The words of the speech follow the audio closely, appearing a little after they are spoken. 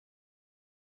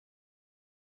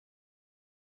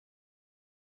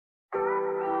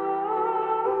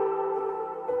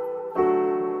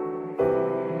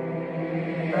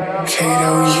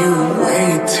Kato, you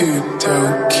way too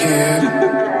dope, kid.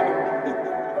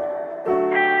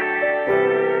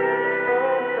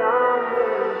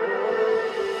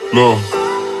 Look,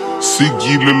 seek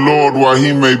ye the Lord while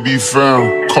he may be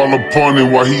found. Call upon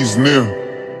him while he's near.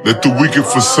 Let the wicked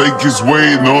forsake his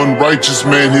way and the unrighteous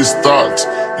man his thoughts.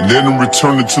 And let him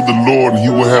return unto the Lord, and he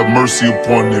will have mercy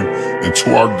upon him. And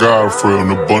to our God for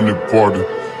an abundant pardon.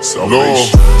 Salvation.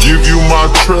 Lord, give you my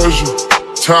treasure,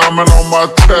 time and all my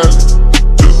talent.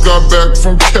 Just got back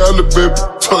from Cali, baby.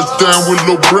 Touchdown with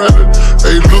Lil Bryann.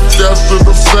 Hey, look after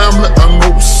the family. I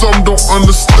know some don't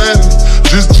understand it.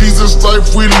 Just Jesus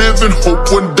life we living. Hope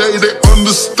one day they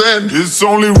understand. It's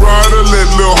only right to let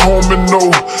lil' homie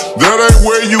know that ain't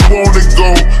where you wanna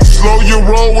go. Slow your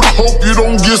roll with hope you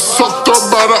don't get sucked up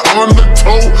by the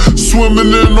undertow. Swimming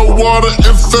in the water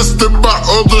infested by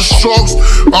other sharks.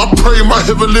 I pray my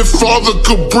heavenly Father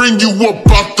could bring you up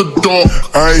out the dark.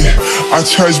 Ay, I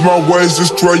changed my ways to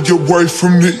stray away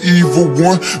from the evil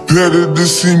one. Better to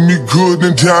see me good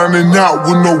than down and out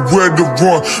with nowhere to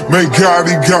run. Man, God,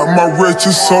 he got my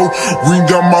wretched soul. Ring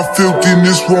down my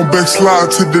filthiness, won't backslide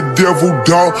to the devil,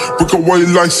 dog. Break away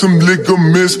like some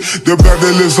ligaments. The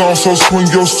battle is on, so swing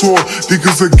your sword. Think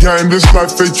it's a game, this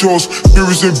life ain't yours.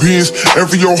 Spirits and beings,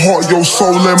 every your heart, your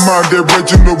soul and mind. That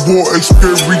raging the war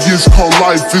experience called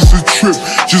life is a trip.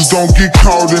 Just don't get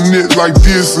caught in it like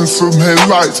this and some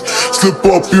headlights. Slip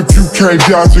up if you can't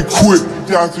dodge it quick.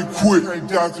 Dodge it quick,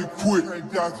 dodge it quick,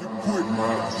 dodge it quick.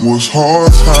 Was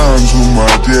hard times when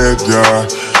my dad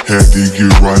died. Had to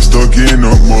get right, stuck in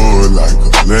the mud like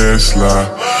a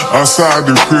landslide. Outside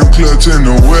the crib, clutching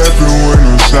a weapon when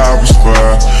the shot was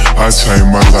fired. I changed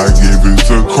my life, gave it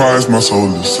to Christ, my soul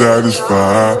is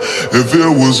satisfied. If it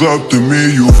was up to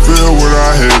me, you feel what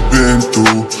I had been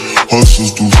through.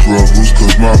 Hustles through struggles,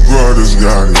 cause my brothers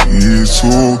got it here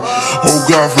too. Oh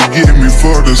God, forgive me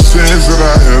for the sins that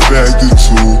I have acted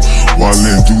to. While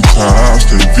in due time,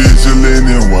 stay vigilant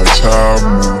and watch how I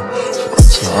move.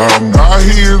 I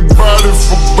hear his body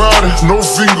for body, no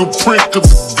fingerprint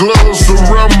cause the gloves.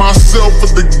 Surround myself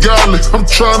with the galley, I'm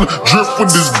trying to drip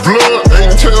with this blood.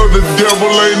 Ain't tell the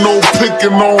devil ain't no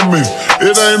picking on me,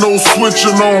 it ain't no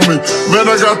switching on me. Man,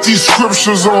 I got these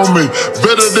scriptures on me,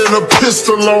 better than a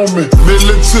pistol on me.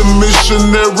 Militant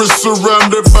missionaries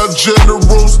surrounded by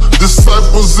generals,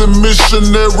 disciples and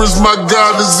missionaries, my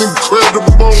God is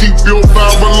incredible. Keep your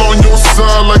Bible on your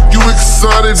side like you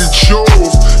excited it's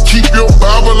yours. Keep your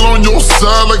Bible on your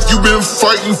side like you been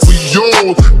fighting for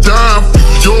yours. Dying for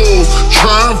yours,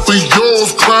 trying for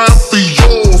yours, crying for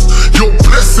yours. Your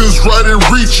blessings right in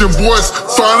reaching, boy, it's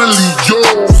finally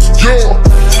yours.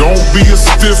 Don't be a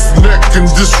stiff neck and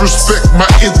disrespect my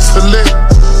intellect.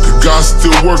 The God's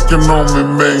still working on me,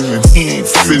 man, and he ain't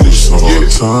finished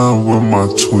yet. Time when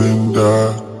my twin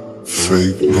died,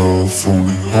 fake love,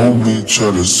 phony homie,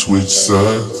 try to switch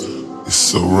sides.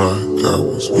 It's alright, God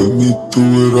was with me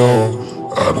through it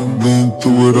all. I done been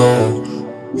through it all.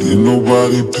 Ain't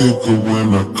nobody pick up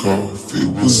when I call. If it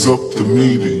was up to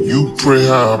me, then you pray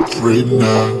how I pray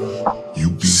now. You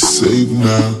be saved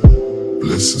now.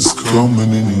 Blessings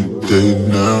coming any day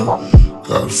now.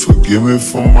 God forgive me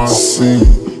for my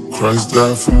sin. Christ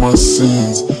died for my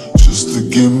sins, just to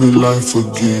give me life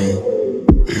again.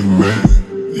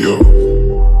 Amen. Yo.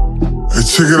 Hey,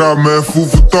 check it out, man. Food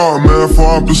for thought, man. For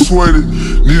I'm persuaded,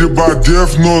 neither by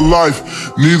death nor life,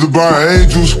 neither by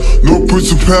angels, nor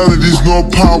principalities, nor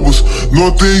powers,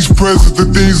 nor things present, the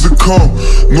things to come,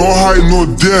 nor height, nor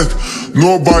depth,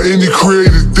 nor by any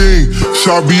created thing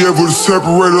shall be able to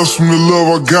separate us from the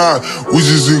love of God, which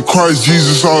is in Christ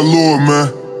Jesus our Lord,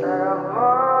 man.